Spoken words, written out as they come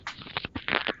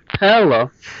Hello.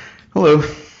 Hello.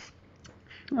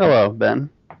 Hello,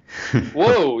 Ben.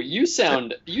 Whoa, you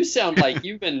sound like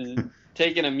you've been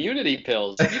taking immunity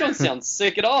pills. You don't sound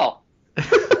sick at all.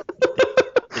 The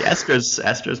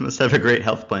Astros must have a great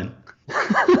health plan.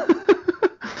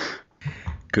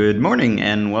 Good morning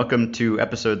and welcome to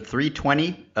episode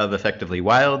 320 of Effectively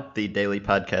Wild, the daily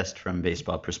podcast from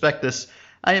Baseball Prospectus.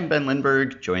 I am Ben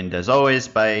Lindbergh, joined as always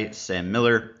by Sam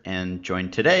Miller, and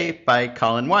joined today by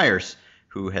Colin Wires,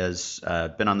 who has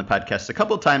been on the podcast a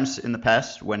couple times in the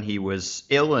past when he was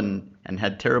ill and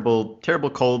had terrible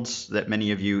colds that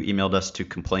many of you emailed us to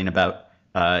complain about.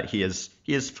 He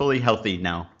is fully healthy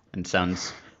now and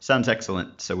sounds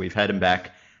excellent, so we've had him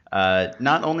back.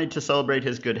 Not only to celebrate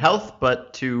his good health,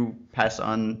 but to pass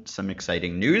on some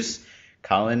exciting news.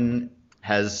 Colin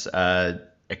has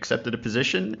accepted a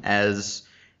position as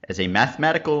a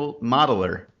mathematical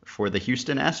modeler for the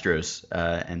Houston Astros,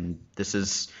 and this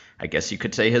is, I guess you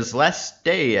could say, his last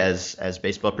day as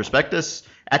Baseball Prospectus,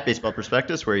 at Baseball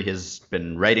Prospectus, where he has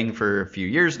been writing for a few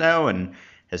years now and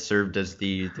has served as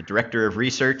the director of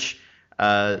research.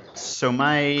 So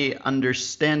my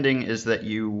understanding is that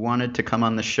you wanted to come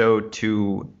on the show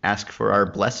to ask for our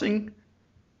blessing?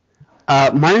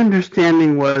 My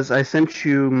understanding was I sent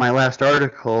you my last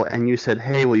article, and you said,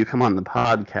 hey, will you come on the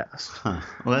podcast? Huh.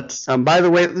 Well, that's... by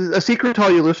the way, a secret to all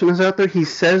you listeners out there, he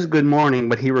says good morning,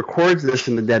 but he records this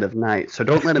in the dead of night, so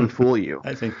don't let him fool you.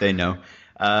 I think they know.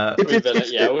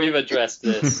 We've addressed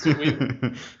this.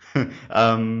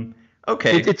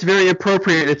 Okay. It's very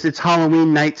appropriate. It's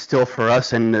Halloween night still for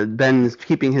us, and Ben is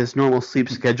keeping his normal sleep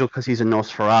schedule because he's a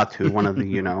Nosferatu, one of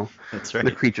the, That's right.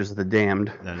 the creatures of the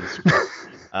damned. That is right.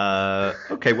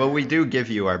 Okay, well, we do give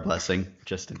you our blessing,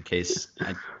 just in case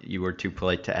you were too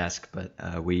polite to ask, but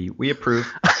we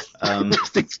approve.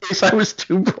 Just in case I was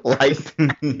too polite.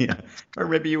 Yeah, or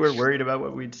maybe you were worried about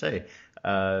what we'd say.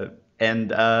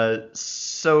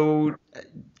 So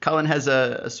Colin has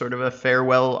a sort of a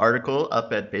farewell article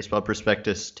up at Baseball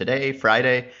Prospectus today,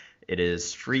 Friday. It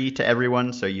is free to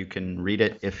everyone, so you can read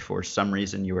it if for some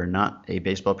reason you are not a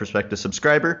Baseball Prospectus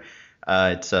subscriber.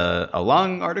 It's a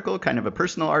long article, kind of a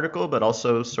personal article, but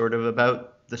also sort of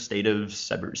about the state of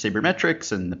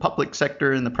sabermetrics and the public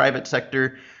sector and the private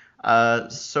sector.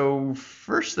 So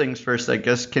first things first, I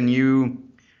guess, can you...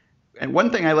 And one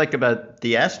thing I like about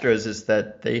the Astros is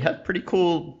that they have pretty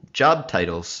cool job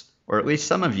titles, or at least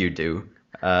some of you do.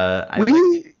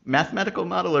 Mathematical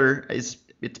modeler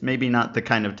it's maybe not the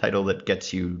kind of title that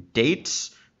gets you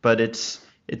dates, but it's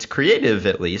creative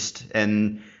at least.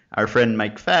 And our friend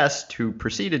Mike Fast, who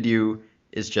preceded you,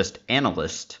 is just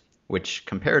analyst, which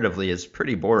comparatively is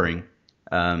pretty boring.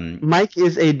 Mike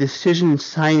is a decision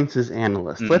sciences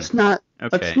analyst. Let's not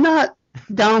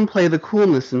downplay the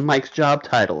coolness in Mike's job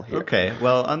title here. Okay,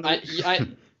 well,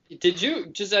 did you,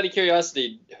 just out of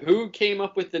curiosity, who came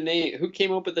up with the name? Who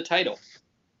came up with the title?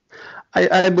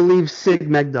 I believe Sig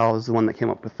Megdal is the one that came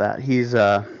up with that. He's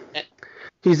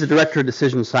the director of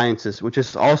decision sciences, which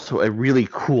is also a really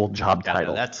cool job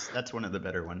title. That's one of the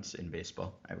better ones in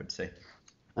baseball, I would say.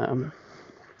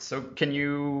 So can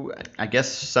you, I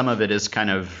guess some of it is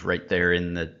kind of right there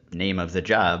in the name of the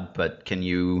job, but can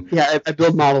you... Yeah, I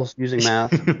build models using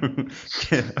math.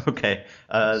 Okay.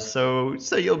 So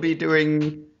you'll be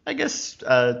doing, I guess,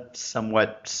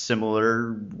 somewhat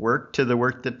similar work to the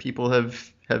work that people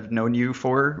have known you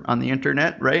for on the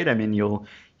internet, right? I mean, you'll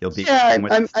be... Yeah,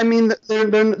 I mean,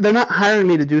 they're not hiring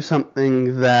me to do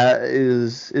something that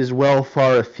is well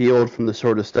far afield from the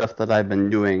sort of stuff that I've been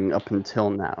doing up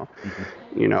until now. Mm-hmm.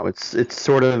 It's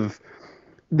sort of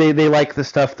they like the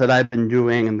stuff that I've been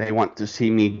doing, and they want to see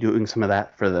me doing some of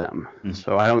that for them. Mm-hmm.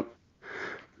 So I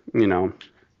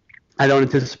don't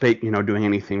anticipate doing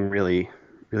anything really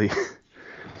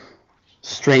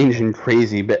strange and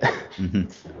crazy, but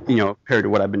compared to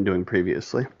what I've been doing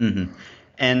previously. Mm-hmm.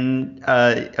 And,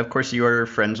 of course, you are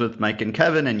friends with Mike and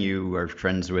Kevin, and you are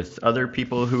friends with other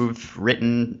people who've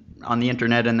written on the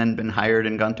internet and then been hired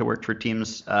and gone to work for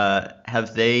teams.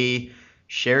 Have they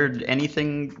shared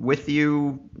anything with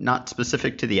you, not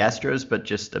specific to the Astros, but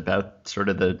just about sort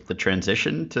of the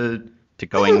transition to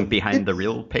going behind the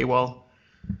real paywall?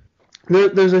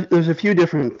 There's a few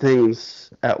different things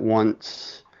at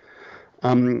once.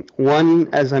 One,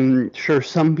 as I'm sure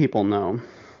some people know,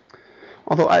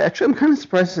 although I'm kind of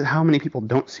surprised at how many people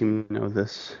don't seem to know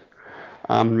this.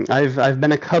 I've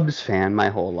been a Cubs fan my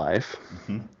whole life.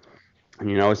 Mm-hmm.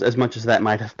 And, as much as that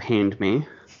might have pained me.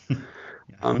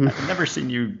 I've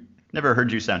never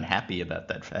heard you sound happy about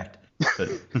that fact. But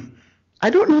I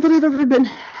don't know that I've ever been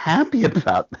happy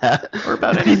about that. Or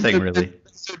about anything, really.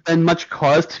 There's been much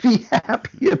cause to be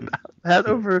happy about that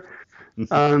over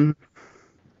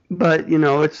But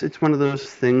it's one of those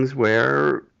things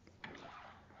where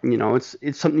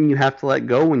it's something you have to let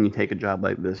go when you take a job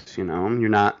like this. You're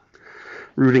not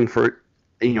rooting for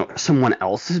someone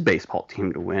else's baseball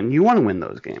team to win. You want to win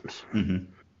those games.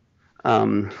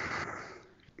 Mm-hmm.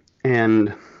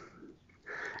 And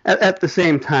at the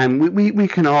same time, we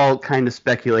can all kind of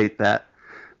speculate that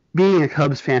being a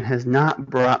Cubs fan has not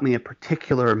brought me a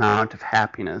particular amount of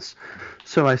happiness.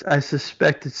 So I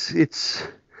suspect it's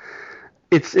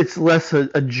less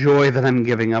a joy that I'm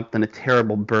giving up than a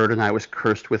terrible burden I was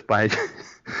cursed with by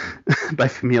by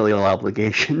familial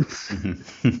obligations.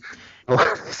 Mm-hmm. A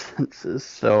lot of senses.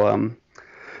 So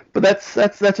but that's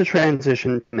a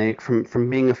transition to make from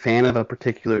being a fan of a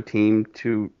particular team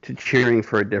to cheering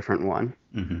for a different one.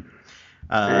 Mm-hmm.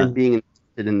 And being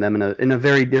interested in them in a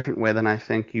very different way than I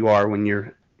think you are when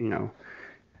you're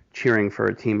cheering for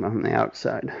a team on the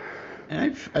outside.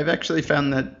 And I've actually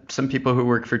found that some people who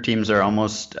work for teams are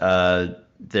almost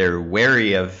they're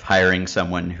wary of hiring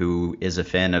someone who is a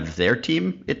fan of their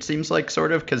team. It seems like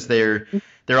sort of because they're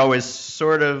always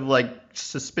sort of like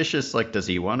suspicious. Like, does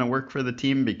he want to work for the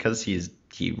team because he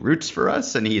roots for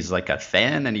us and he's like a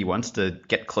fan and he wants to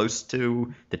get close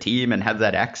to the team and have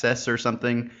that access or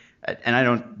something? And I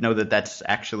don't know that that's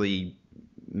actually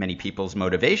many people's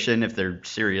motivation if they're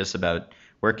serious about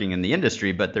working in the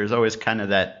industry, but there's always kind of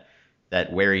that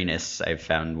wariness I've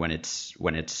found when it's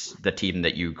the team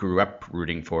that you grew up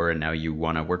rooting for and now you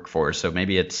want to work for. So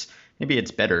maybe it's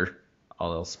better,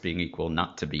 all else being equal,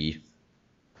 not to be,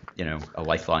 a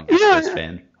lifelong Astros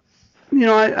fan.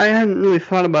 I hadn't really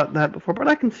thought about that before, but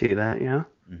I can see that, yeah.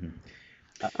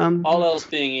 Mm-hmm. All else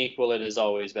being equal, it is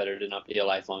always better to not be a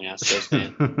lifelong Astros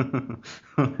fan.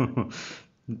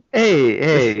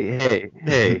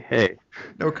 Hey.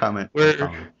 No comment.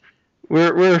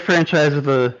 We're a franchise with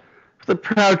a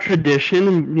proud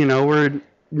tradition. We're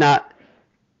not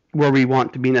where we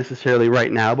want to be necessarily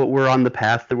right now, but we're on the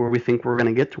path to where we think we're going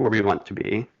to get to where we want to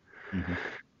be. Mm-hmm.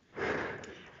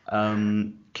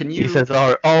 Can you? He says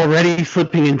already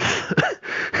slipping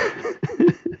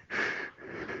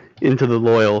into the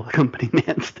loyal company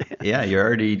man stand. Yeah, you're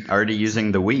already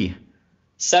using the we.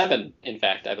 7, in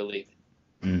fact, I believe.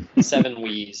 7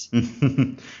 we's.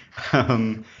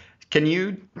 Can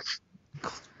you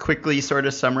quickly sort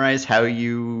of summarize how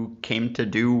you came to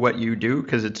do what you do?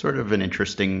 Because it's sort of an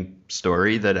interesting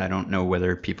story that I don't know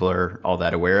whether people are all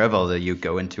that aware of, although you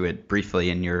go into it briefly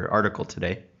in your article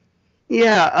today.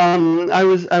 Yeah, I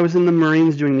was in the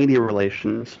Marines doing media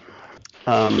relations,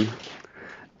 and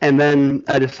then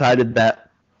I decided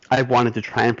that I wanted to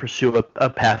try and pursue a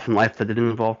path in life that didn't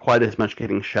involve quite as much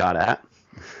getting shot at.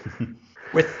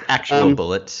 With actual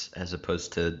bullets as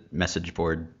opposed to message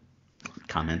board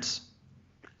comments.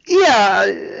 Yeah,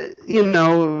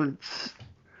 the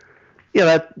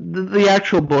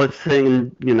actual bullets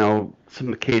thing, and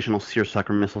some occasional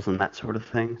seersucker missiles and that sort of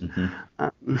thing.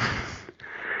 Mm-hmm.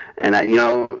 And I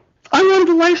wanted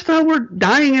a lifestyle where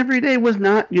dying every day was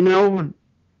not, an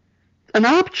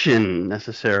option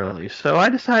necessarily. So I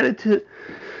decided to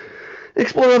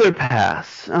explore other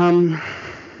paths.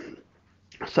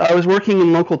 So I was working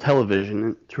in local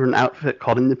television through an outfit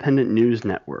called Independent News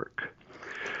Network,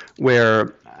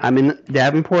 where I'm in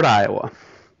Davenport, Iowa.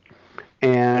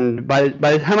 And by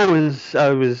the time I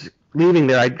was leaving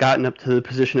there, I'd gotten up to the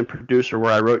position of producer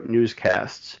where I wrote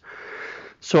newscasts.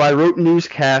 So I wrote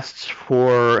newscasts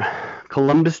for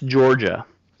Columbus, Georgia,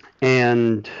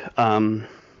 and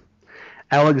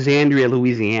Alexandria,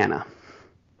 Louisiana.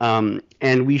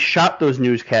 And we shot those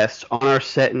newscasts on our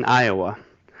set in Iowa.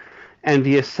 And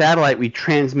via satellite, we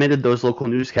transmitted those local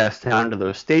newscasts down to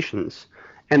those stations,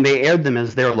 and they aired them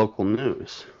as their local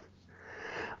news.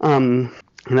 And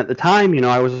at the time,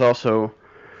 I was also,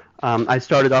 I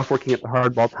started off working at the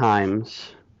Hardball Times,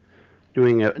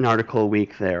 doing an article a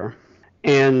week there.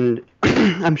 And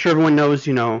I'm sure everyone knows,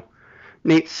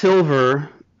 Nate Silver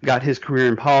got his career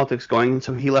in politics going, and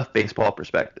so he left Baseball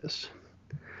Prospectus.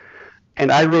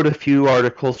 And I wrote a few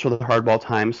articles for the Hardball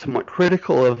Times, somewhat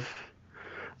critical of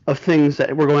things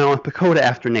that were going on with PECOTA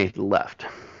after Nate left,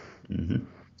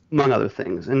 among other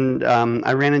things. And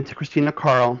I ran into Christina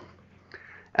Carl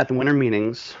at the winter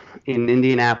meetings in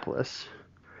Indianapolis.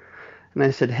 And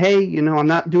I said, hey, I'm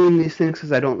not doing these things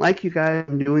because I don't like you guys.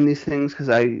 I'm doing these things because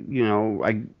I've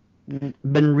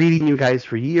been reading you guys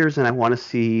for years, and I want to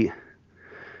see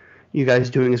you guys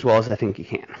doing as well as I think you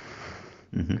can.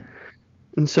 Mm-hmm.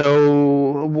 And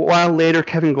so a while later,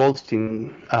 Kevin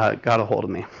Goldstein got a hold of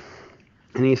me.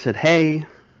 And he said, hey,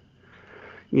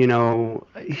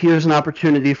 here's an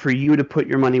opportunity for you to put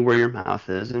your money where your mouth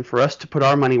is, and for us to put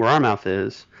our money where our mouth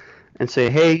is, and say,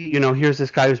 hey, here's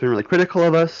this guy who's been really critical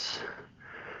of us.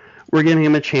 we're giving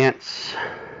him a chance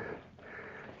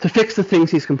to fix the things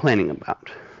he's complaining about.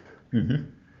 Mm-hmm.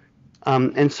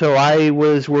 And so I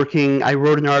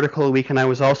wrote an article a week, and I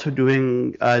was also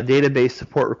doing database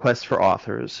support requests for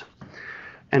authors.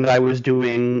 And I was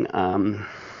doing some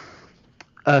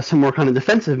work on a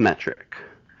defensive metric,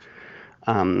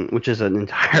 which is an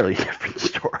entirely different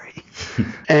story.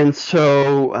 And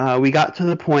so we got to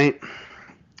the point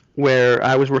where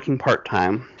I was working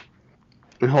part-time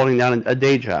and holding down a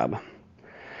day job.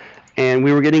 And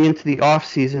we were getting into the off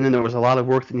season, and there was a lot of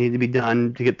work that needed to be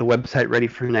done to get the website ready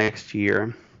for next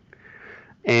year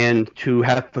and to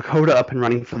have Pacoda up and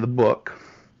running for the book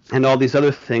and all these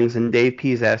other things. And Dave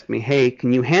Pease asked me, hey,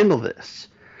 can you handle this?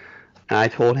 And I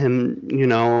told him,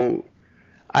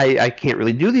 I can't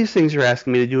really do these things you're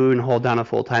asking me to do and hold down a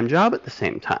full-time job at the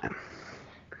same time.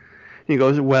 And he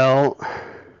goes, well,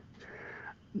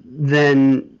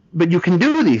 then, but you can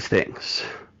do these things.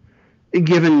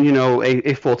 Given,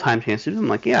 a full-time chance to do them, I'm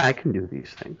like, yeah, I can do these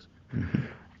things. Mm-hmm.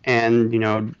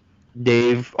 And,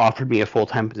 Dave offered me a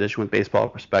full-time position with Baseball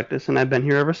Prospectus, and I've been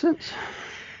here ever since.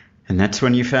 And that's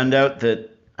when you found out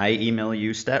that I email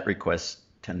you stat requests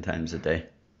 10 times a day,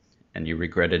 and you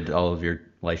regretted all of your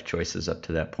life choices up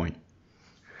to that point.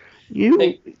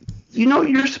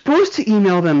 You're supposed to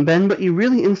email them, Ben, but you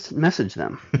really instant message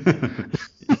them.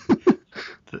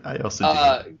 I also do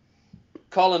that.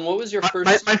 Colin, what was your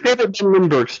first... My favorite Ben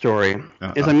Lindbergh story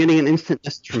is I'm getting an instant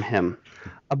message from him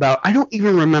about, I don't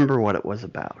even remember what it was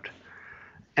about.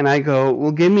 And I go,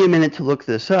 well, give me a minute to look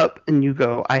this up. And you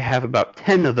go, I have about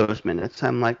 10 of those minutes.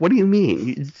 I'm like, what do you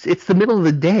mean? It's the middle of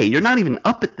the day. You're not even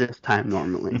up at this time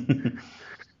normally. And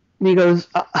he goes,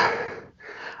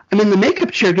 I'm in the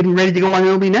makeup chair getting ready to go on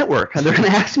MLB Network. And they're going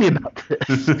to ask me about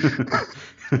this.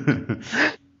 And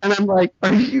I'm like,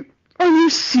 Are you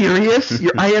serious?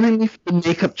 You're IMing me from the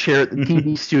makeup chair at the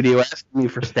TV studio asking me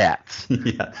for stats.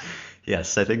 Yeah.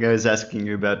 Yes, I think I was asking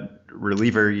you about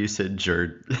reliever usage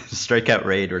or strikeout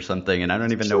rate or something, and I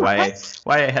don't even know why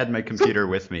I had my computer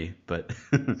with me, but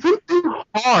something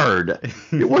hard.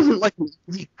 It wasn't like an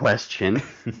easy question.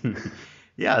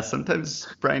 Yeah, sometimes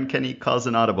Brian Kenny calls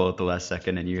an audible at the last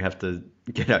second, and you have to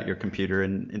get out your computer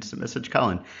and instant message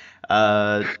Colin.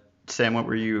 Sam, what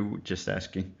were you just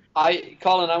asking?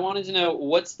 Colin, I wanted to know,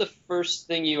 what's the first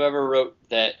thing you ever wrote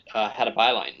that had a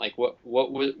byline? Like, what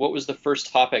was the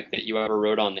first topic that you ever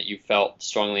wrote on that you felt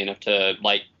strongly enough to,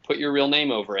 like, put your real name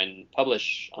over and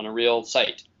publish on a real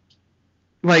site?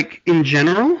 Like, in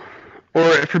general?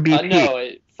 Or for BP?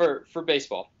 No, for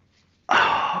baseball.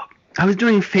 I was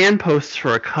doing fan posts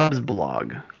for a Cubs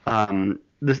blog. The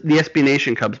SB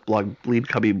Nation Cubs blog, Bleed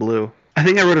Cubby Blue. I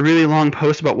think I wrote a really long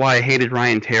post about why I hated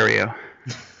Ryan Theriot.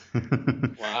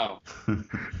 Wow.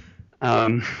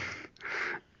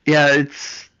 Yeah,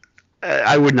 it's.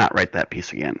 I would not write that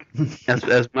piece again.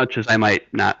 As much as I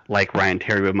might not like Ryan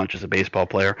Theriot much as a baseball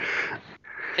player.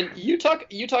 And you talk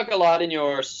a lot in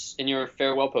your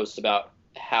farewell post about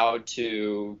how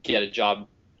to get a job.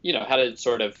 How to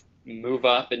sort of move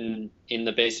up in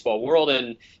the baseball world,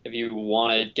 and if you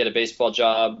want to get a baseball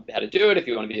job, how to do it. If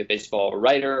you want to be a baseball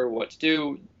writer, what to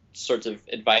do. Sorts of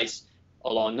advice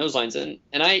along those lines, and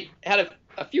I had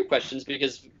a few questions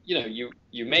because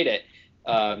you made it,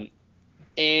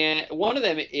 and one of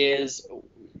them is,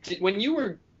 when you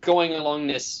were going along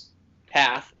this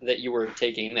path that you were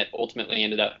taking that ultimately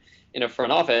ended up in a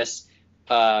front office,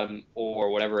 or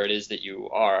whatever it is that you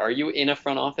are you in a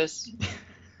front office?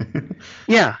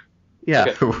 Yeah.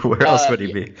 Okay. Where else would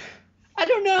he be? I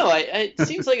don't know. It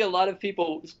seems like a lot of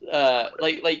people,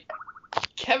 like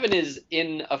Kevin is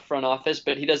in a front office,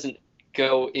 but he doesn't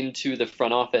go into the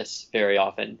front office very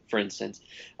often, for instance.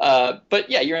 But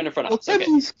yeah, you're in a front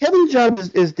office. Kevin's job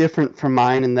is different from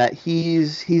mine in that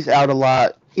he's out a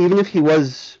lot. Even if he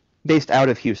was based out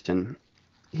of Houston,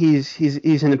 he's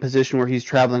in a position where he's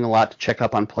traveling a lot to check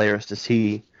up on players, to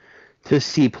see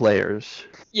players.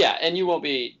 Yeah, and you won't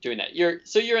be doing that. You're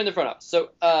in the front office.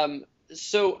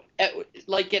 So at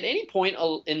any point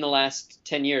in the last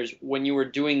 10 years, when you were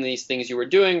doing these things you were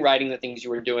doing, writing the things you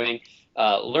were doing,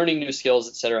 learning new skills,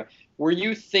 etc., were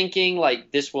you thinking,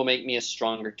 like, this will make me a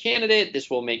stronger candidate, this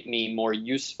will make me more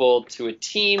useful to a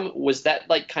team? Was that,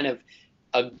 like, kind of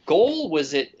a goal?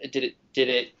 Did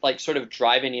it like sort of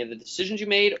drive any of the decisions you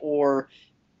made, or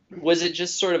was it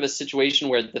just sort of a situation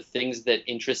where the things that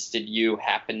interested you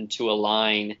happened to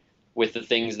align with the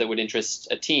things that would interest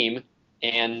a team,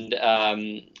 and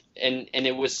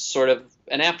it was sort of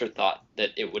an afterthought that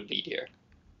it would lead here?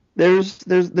 There's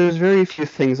very few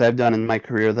things I've done in my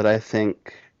career that I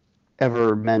think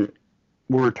ever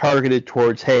were targeted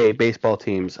towards, hey, baseball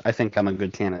teams, I think I'm a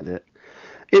good candidate.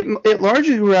 it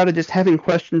largely grew out of just having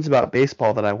questions about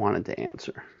baseball that I wanted to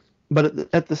answer.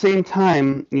 But at the same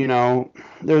time,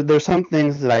 there's some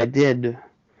things that I did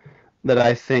that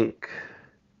I think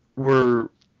were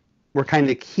kind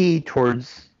of key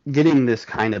towards getting this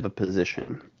kind of a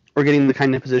position, or getting the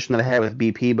kind of position that I had with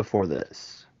BP before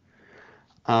this.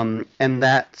 And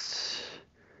that's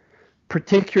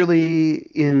particularly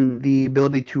in the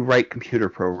ability to write computer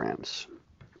programs,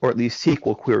 or at least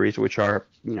SQL queries, which are,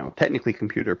 technically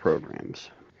computer programs,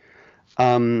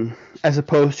 as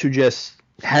opposed to just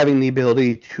having the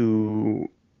ability to,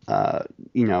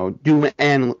 do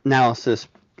analysis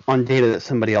on data that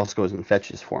somebody else goes and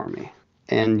fetches for me.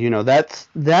 And,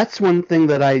 that's one thing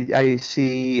that I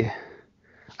see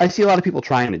a lot of people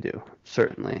trying to do,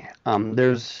 certainly.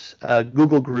 There's a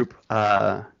Google group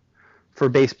for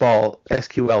baseball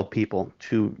SQL people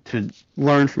to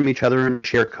learn from each other and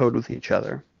share code with each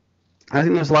other. I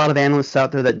think there's a lot of analysts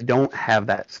out there that don't have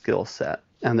that skill set,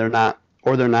 and they're not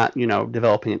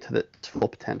developing it to its full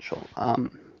potential.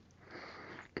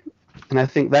 And I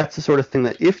think that's the sort of thing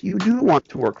that if you do want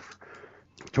to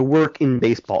work in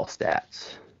baseball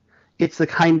stats, it's the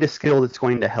kind of skill that's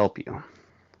going to help you.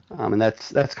 And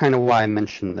that's kind of why I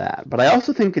mentioned that. But I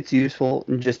also think it's useful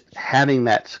in just having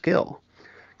that skill,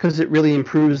 because it really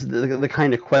improves the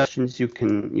kind of questions you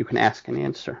can ask and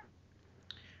answer.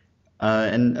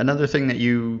 And another thing that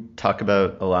you talk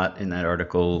about a lot in that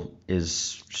article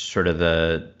is sort of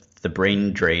the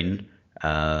brain drain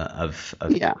of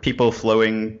people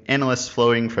analysts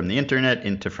flowing from the internet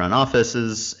into front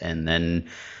offices, and then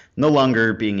no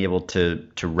longer being able to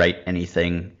write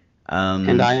anything.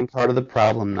 And I am part of the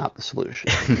problem, not the solution.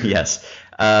 Yes.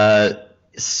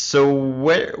 So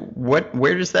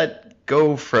where does that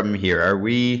go from here? Are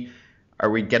we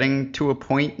getting to a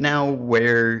point now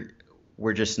where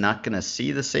we're just not going to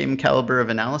see the same caliber of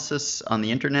analysis on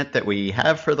the internet that we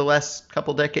have for the last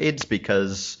couple decades,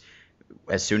 because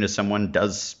as soon as someone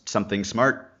does something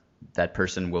smart, that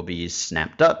person will be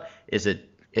snapped up? Is it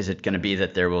going to be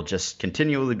that there will just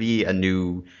continually be a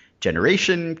new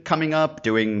generation coming up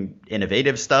doing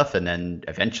innovative stuff, and then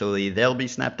eventually they'll be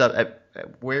snapped up?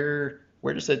 Where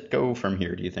does it go from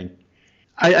here, do you think?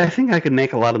 I think I could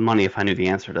make a lot of money if I knew the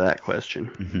answer to that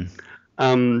question.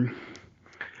 Mm-hmm.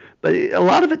 But a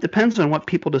lot of it depends on what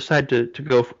people decide to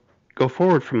go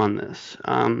forward from on this.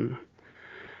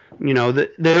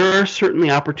 There are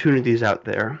certainly opportunities out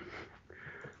there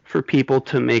for people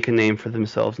to make a name for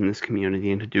themselves in this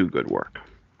community and to do good work.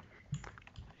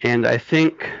 And I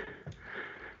think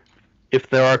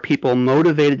if there are people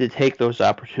motivated to take those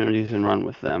opportunities and run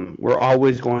with them, we're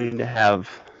always going to have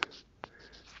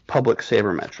public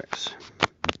sabermetrics.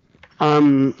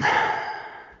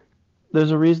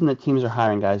 There's a reason that teams are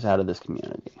hiring guys out of this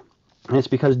community. And it's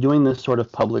because doing this sort of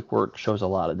public work shows a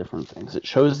lot of different things. It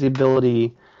shows the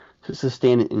ability to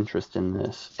sustain an interest in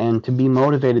this and to be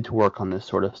motivated to work on this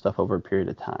sort of stuff over a period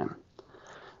of time.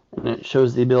 And it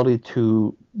shows the ability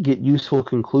to get useful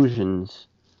conclusions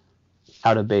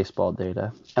out of baseball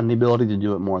data and the ability to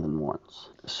do it more than once.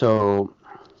 So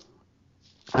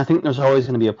I think there's always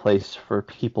going to be a place for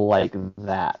people like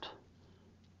that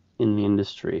in the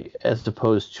industry, as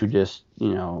opposed to just,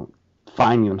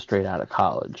 finding them straight out of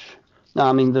college. Now,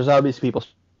 I mean, there's obviously people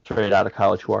straight out of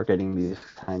college who are getting these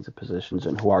kinds of positions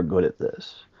and who are good at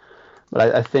this.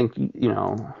 But I think,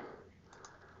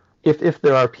 if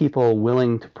there are people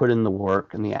willing to put in the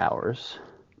work and the hours,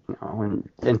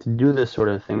 and to do this sort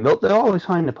of thing, they'll always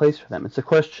find a place for them. It's a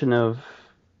question of,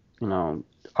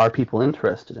 are people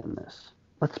interested in this?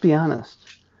 Let's be honest.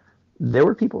 There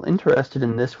were people interested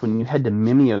in this when you had to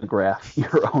mimeograph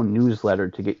your own newsletter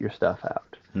to get your stuff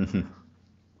out. Mm-hmm.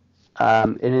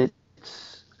 And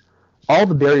it's all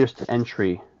the barriers to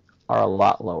entry are a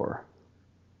lot lower,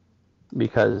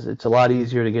 because it's a lot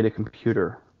easier to get a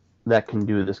computer that can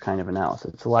do this kind of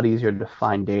analysis. It's a lot easier to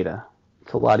find data.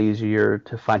 It's a lot easier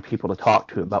to find people to talk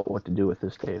to about what to do with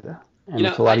this data. And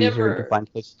it's a lot easier to find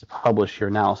places to publish your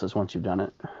analysis once you've done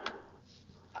it.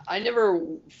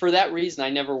 For that reason, I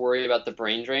never worry about the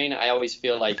brain drain. I always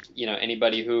feel like,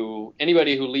 anybody who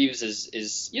leaves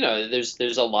is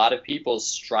there's a lot of people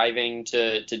striving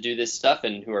to do this stuff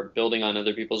and who are building on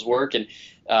other people's work. And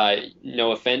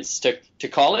no offense to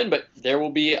Colin, but there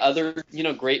will be other,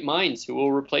 great minds who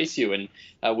will replace you, and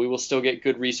we will still get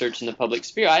good research in the public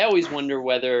sphere. I always wonder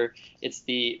whether it's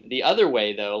the other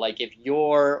way, though. Like if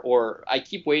I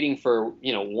keep waiting for,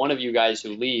 one of you guys who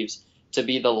leaves to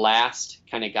be the last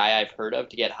kind of guy I've heard of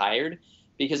to get hired,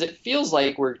 because it feels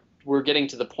like we're getting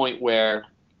to the point where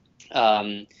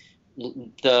the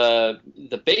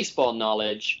baseball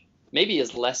knowledge maybe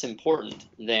is less important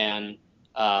than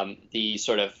the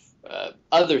sort of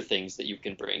other things that you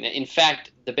can bring. In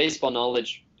fact, the baseball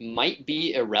knowledge might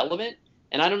be irrelevant,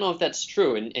 and I don't know if that's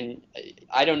true. And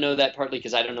I don't know that partly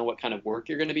because I don't know what kind of work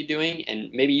you're going to be doing,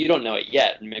 and maybe you don't know it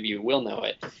yet, and maybe you will know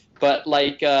it. But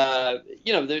like,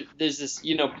 there's this,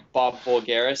 Bob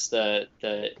Voulgaris,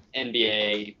 the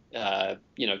NBA,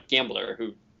 gambler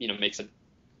who, makes $1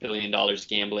 billion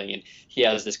gambling, and he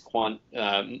has this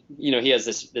he has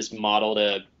this model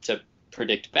to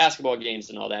predict basketball games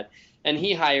and all that. And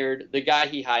the guy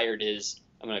he hired is,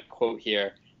 I'm going to quote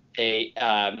here,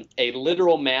 a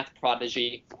literal math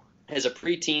prodigy. As a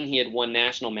preteen, he had won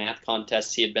national math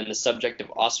contests. He had been the subject of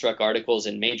awestruck articles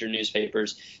in major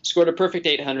newspapers, scored a perfect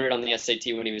 800 on the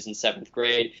SAT when he was in 7th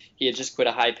grade. He had just quit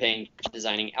a high-paying job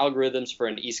designing algorithms for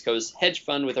an East Coast hedge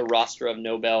fund with a roster of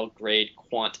Nobel-grade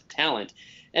quant talent.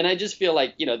 And I just feel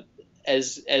like,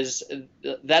 as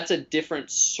that's a different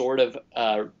sort of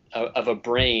a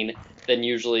brain than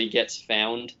usually gets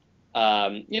found,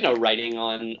 writing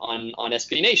on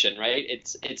SB Nation, right?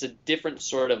 It's a different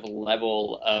sort of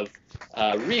level of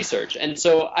research. And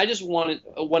so I just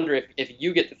wonder if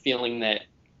you get the feeling that,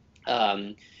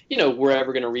 we're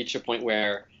ever going to reach a point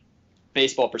where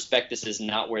Baseball Prospectus is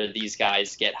not where these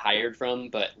guys get hired from,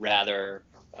 but rather,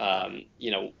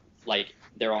 like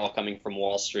they're all coming from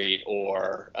Wall Street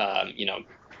or,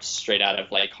 straight out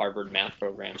of like Harvard math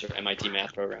programs or MIT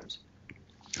math programs.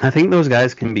 I think those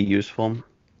guys can be useful.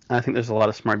 I think there's a lot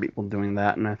of smart people doing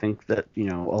that, and I think that, a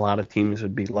lot of teams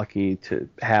would be lucky to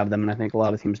have them, and I think a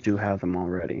lot of teams do have them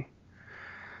already.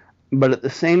 But at the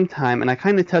same time, and I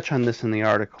kind of touch on this in the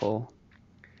article,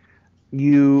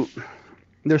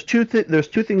 there's two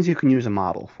things you can use a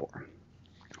model for.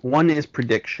 One is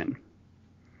prediction.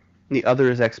 The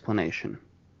other is explanation.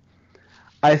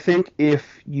 I think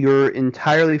if you're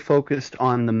entirely focused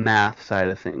on the math side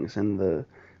of things and the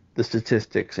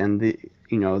statistics and the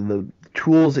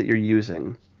tools that you're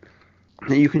using,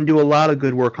 that you can do a lot of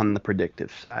good work on the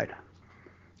predictive side,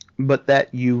 but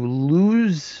that you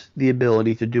lose the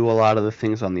ability to do a lot of the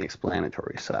things on the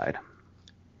explanatory side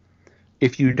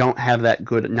if you don't have that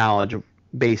good knowledge of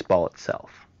baseball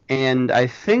itself. And I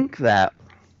think that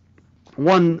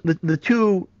the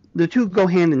two go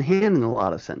hand in hand in a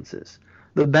lot of senses.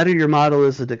 The better your model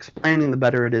is at explaining, the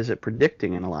better it is at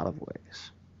predicting in a lot of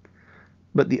ways.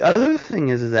 But the other thing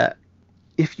is that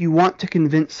if you want to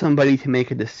convince somebody to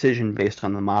make a decision based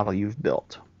on the model you've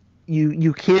built,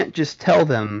 you can't just tell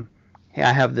them, hey,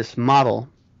 I have this model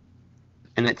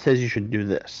and it says you should do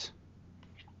this.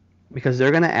 Because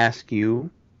they're going to ask you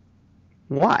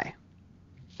why.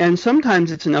 And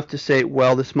sometimes it's enough to say,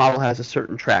 well, this model has a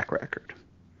certain track record.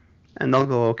 And they'll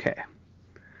go, okay.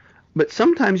 But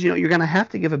sometimes, you're going to have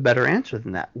to give a better answer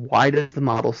than that. Why does the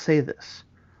model say this?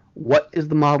 What is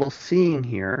the model seeing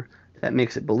here that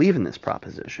makes it believe in this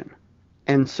proposition?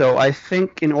 And so I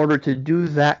think in order to do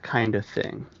that kind of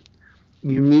thing,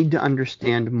 you need to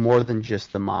understand more than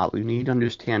just the model. You need to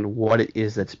understand what it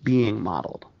is that's being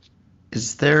modeled.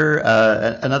 Is there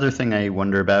another thing I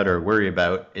wonder about or worry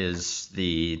about is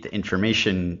the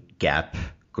information gap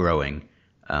growing.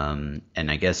 And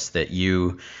I guess that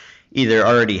you either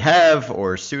already have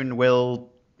or soon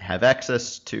will have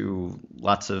access to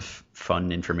lots of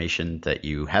fun information that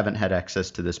you haven't had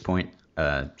access to this point.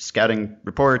 Scouting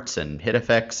reports and hit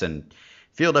effects and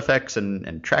field effects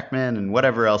and TrackMan and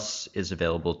whatever else is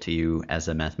available to you as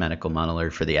a mathematical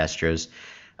modeler for the Astros.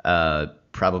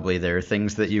 Probably there are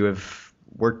things that you have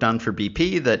worked on for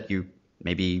BP that you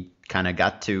maybe kind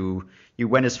of you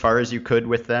went as far as you could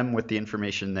with them with the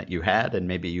information that you had, and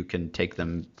maybe you can take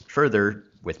them further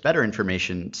with better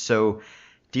information. So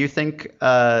do you think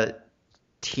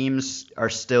teams are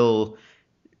still,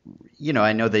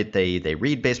 I know that they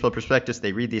read Baseball Prospectus,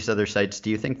 they read these other sites. Do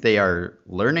you think they are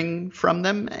learning from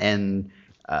them and,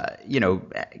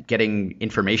 getting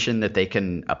information that they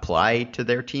can apply to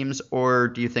their teams? Or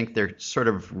do you think they're sort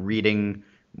of reading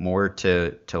more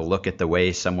to look at the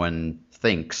way someone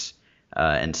thinks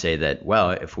and say that,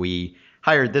 well, if we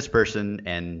hired this person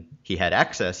and he had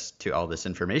access to all this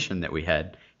information that we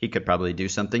had, he could probably do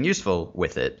something useful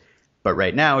with it. But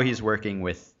right now he's working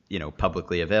with,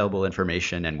 publicly available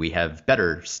information and we have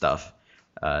better stuff.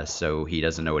 So he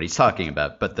doesn't know what he's talking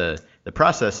about, but the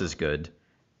process is good.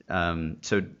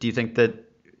 So do you think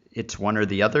that it's one or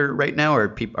the other right now,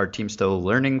 or are teams still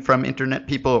learning from internet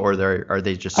people, or are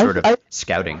they just sort of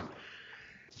scouting?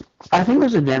 I think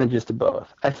there's advantages to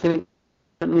both. I think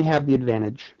certainly have the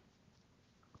advantage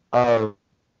of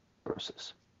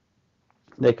resources.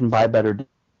 They can buy better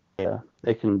data.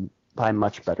 They can buy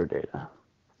much better data.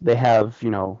 They have,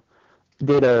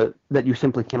 data that you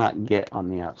simply cannot get on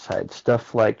the outside.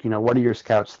 Stuff like, what are your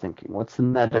scouts thinking? What's the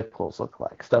medicals look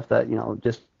like? Stuff that,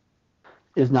 just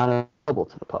is not available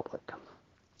to the public.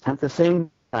 At the same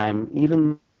time,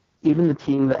 even the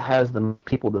team that has the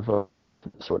people devoted to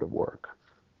this sort of work,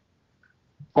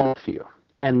 only a few,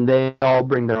 and they all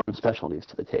bring their own specialties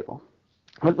to the table.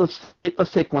 Let's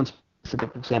take one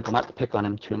specific example, not to pick on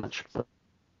him too much, but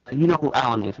you know who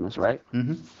Alan Nathan is, right?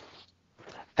 Mm-hmm.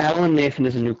 Alan Nathan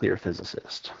is a nuclear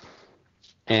physicist,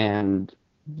 and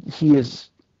he is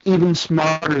even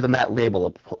smarter than that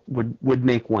label would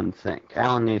make one think.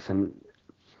 Alan Nathan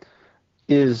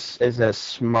is as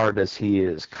smart as he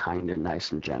is kind and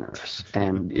nice and generous.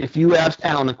 And if you ask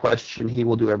Alan a question, he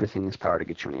will do everything in his power to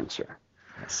get you an answer.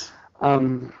 Yes.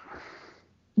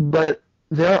 But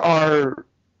there are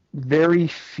very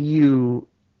few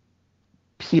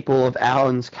people of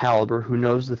Alan's caliber who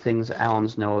knows the things Alan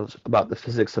knows about the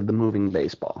physics of the moving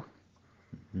baseball.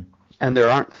 Mm-hmm. And there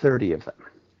aren't 30 of them.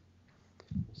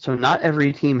 So not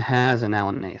every team has an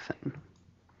Alan Nathan.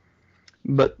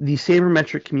 But the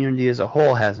sabermetric community as a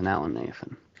whole has an Alan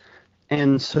Nathan.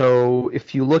 And so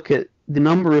if you look at the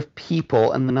number of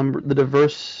people and the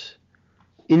diverse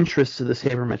interests of the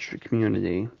sabermetric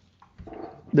community,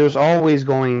 there's always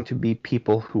going to be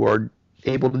people who are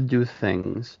able to do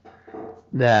things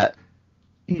that,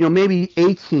 maybe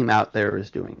a team out there is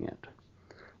doing it,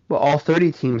 but all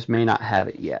 30 teams may not have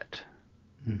it yet.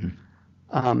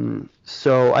 Mm-hmm.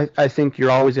 So I think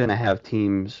you're always going to have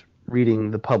teams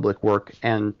reading the public work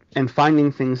and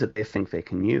finding things that they think they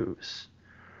can use.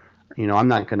 I'm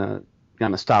not gonna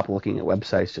stop looking at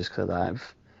websites just because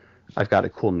I've got a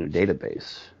cool new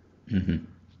database.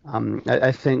 Mm-hmm.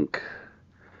 I think.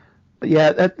 But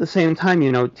yeah, at the same time,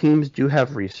 teams do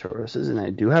have resources and they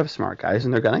do have smart guys,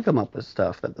 and they're going to come up with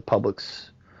stuff that the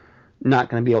public's not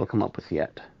going to be able to come up with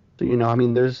yet. So,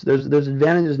 there's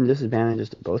advantages and disadvantages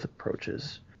to both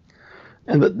approaches.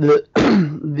 And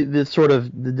the sort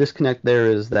of the disconnect there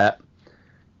is that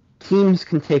teams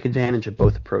can take advantage of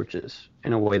both approaches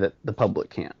in a way that the public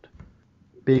can't.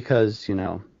 Because,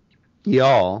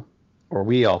 y'all, or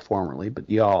we all formerly, but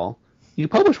y'all, you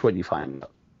publish what you find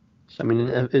out. So,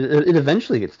 it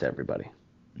eventually gets to everybody.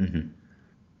 Mm-hmm.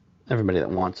 Everybody that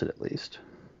wants it, at least.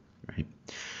 Right.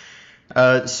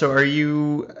 So, are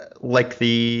you like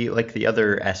the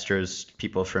other Astros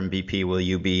people from BP? Will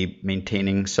you be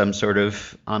maintaining some sort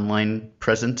of online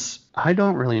presence? I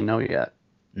don't really know yet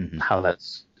how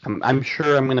that's. I'm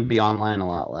sure I'm going to be online a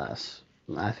lot less.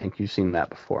 I think you've seen that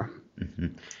before.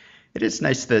 Mm-hmm. It is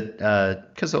nice that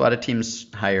because a lot of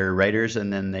teams hire writers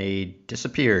and then they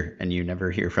disappear and you never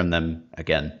hear from them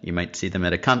again. You might see them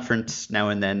at a conference now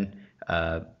and then,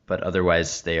 but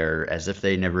otherwise they are as if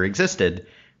they never existed.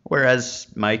 Whereas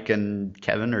Mike and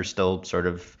Kevin are still sort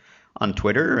of on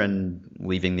Twitter and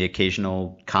leaving the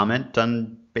occasional comment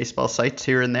on baseball sites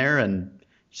here and there, and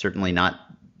certainly not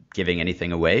giving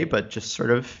anything away, but just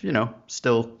sort of,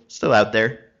 still out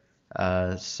there.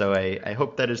 So I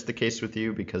hope that is the case with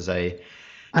you, because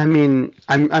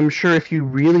I'm sure if you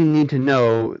really need to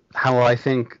know how I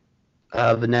think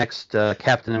the next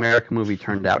Captain America movie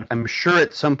turned out, I'm sure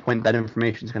at some point that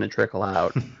information is going to trickle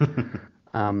out.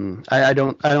 I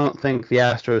don't think the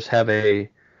Astros have a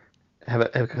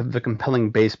compelling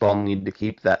baseball need to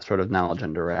keep that sort of knowledge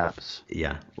under wraps.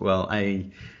 Yeah, well,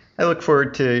 I look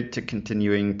forward to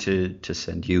continuing to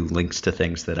send you links to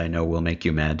things that I know will make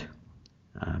you mad.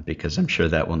 Because I'm sure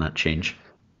that will not change.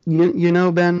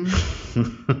 Ben,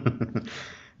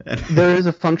 there is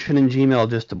a function in Gmail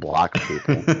just to block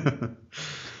people.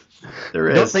 There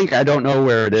is. Don't think I don't know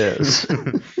where it is.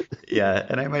 Yeah,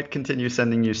 and I might continue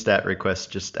sending you stat requests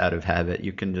just out of habit.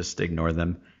 You can just ignore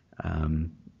them.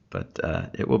 But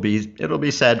it'll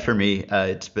be sad for me.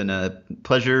 It's been a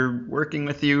pleasure working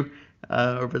with you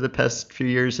over the past few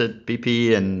years at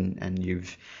BP, and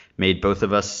you've made both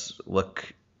of us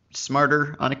look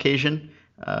smarter on occasion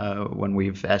when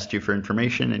we've asked you for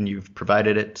information and you've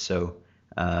provided it. So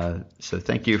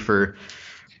thank you for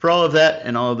all of that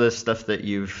and all of the stuff that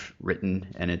you've written.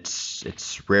 And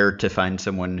it's rare to find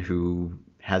someone who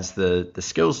has the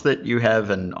skills that you have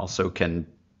and also can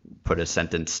put a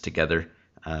sentence together.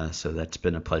 So that's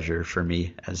been a pleasure for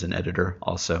me as an editor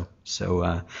also.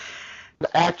 So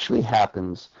what actually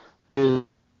happens is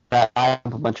that I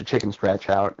have a bunch of chicken scratch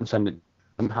out and send it.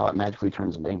 Somehow it magically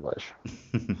turns into English.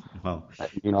 Well,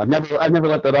 I've never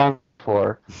let that on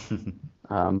before.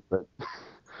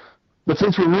 But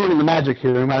since we're ruining the magic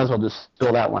here, we might as well just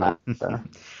fill that one out.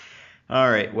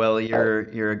 All right. Well,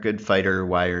 you're a good fighter,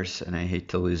 Wires, and I hate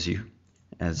to lose you,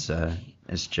 as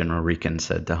General Riken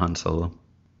said to Han Solo.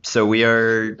 So we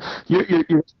are.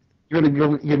 You're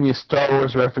gonna give me a Star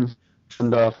Wars reference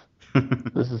and off.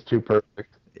 This is too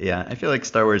perfect. Yeah, I feel like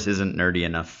Star Wars isn't nerdy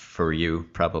enough for you,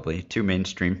 probably. Too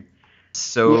mainstream.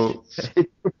 So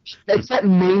it's that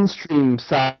mainstream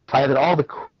sci-fi that all the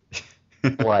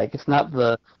like. It's not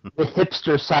the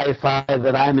hipster sci-fi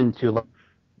that I'm into, like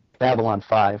Babylon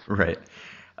 5. right.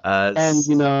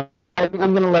 And I'm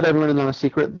going to let everyone in on a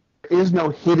secret. There is no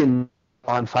hidden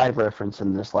Babylon 5 reference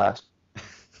in this last.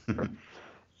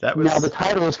 That was... Now the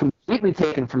title is completely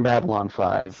taken from Babylon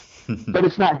 5, but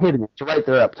it's not hidden. It's right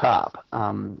there up top.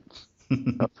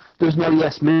 There's no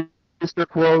Yes Minister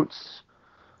quotes.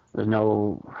 There's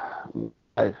no.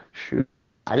 I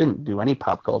didn't do any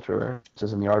pop culture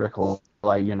references in the article.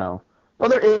 Well,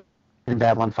 there is in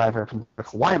Babylon 5 reference.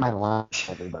 Why am I lying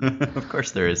to everybody? Of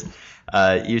course there is.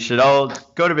 You should all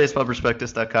go to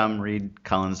baseballprospectus.com, read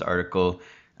Colin's article.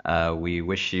 We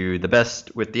wish you the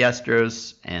best with the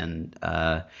Astros, and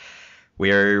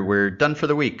we're done for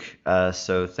the week.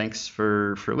 So thanks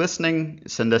for listening.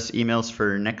 Send us emails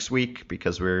for next week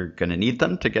because we're going to need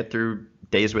them to get through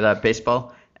days without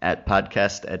baseball at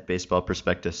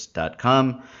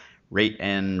podcast@baseballprospectus.com. Rate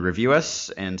and review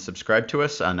us and subscribe to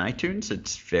us on iTunes.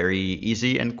 It's very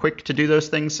easy and quick to do those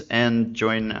things. And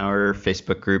join our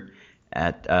Facebook group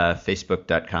at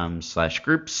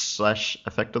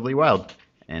facebook.com/groups/effectivelywild.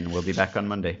 And we'll be back on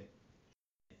Monday.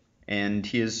 And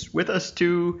he is with us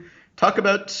to talk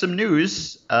about some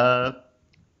news.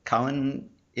 Colin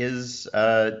is...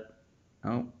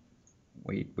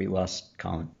 we lost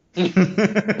Colin.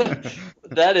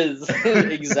 That is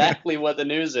exactly what the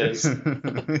news is.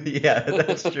 Yeah,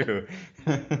 that's true.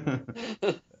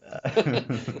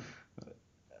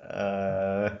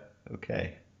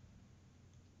 Okay.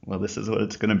 Well, this is what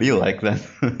it's going to be like then,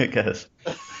 I guess.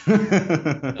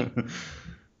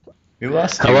 We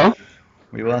lost you. Hello?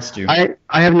 We lost you. I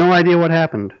have no idea what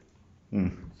happened.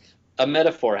 A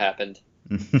metaphor happened.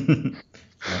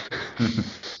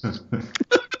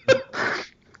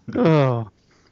 Oh.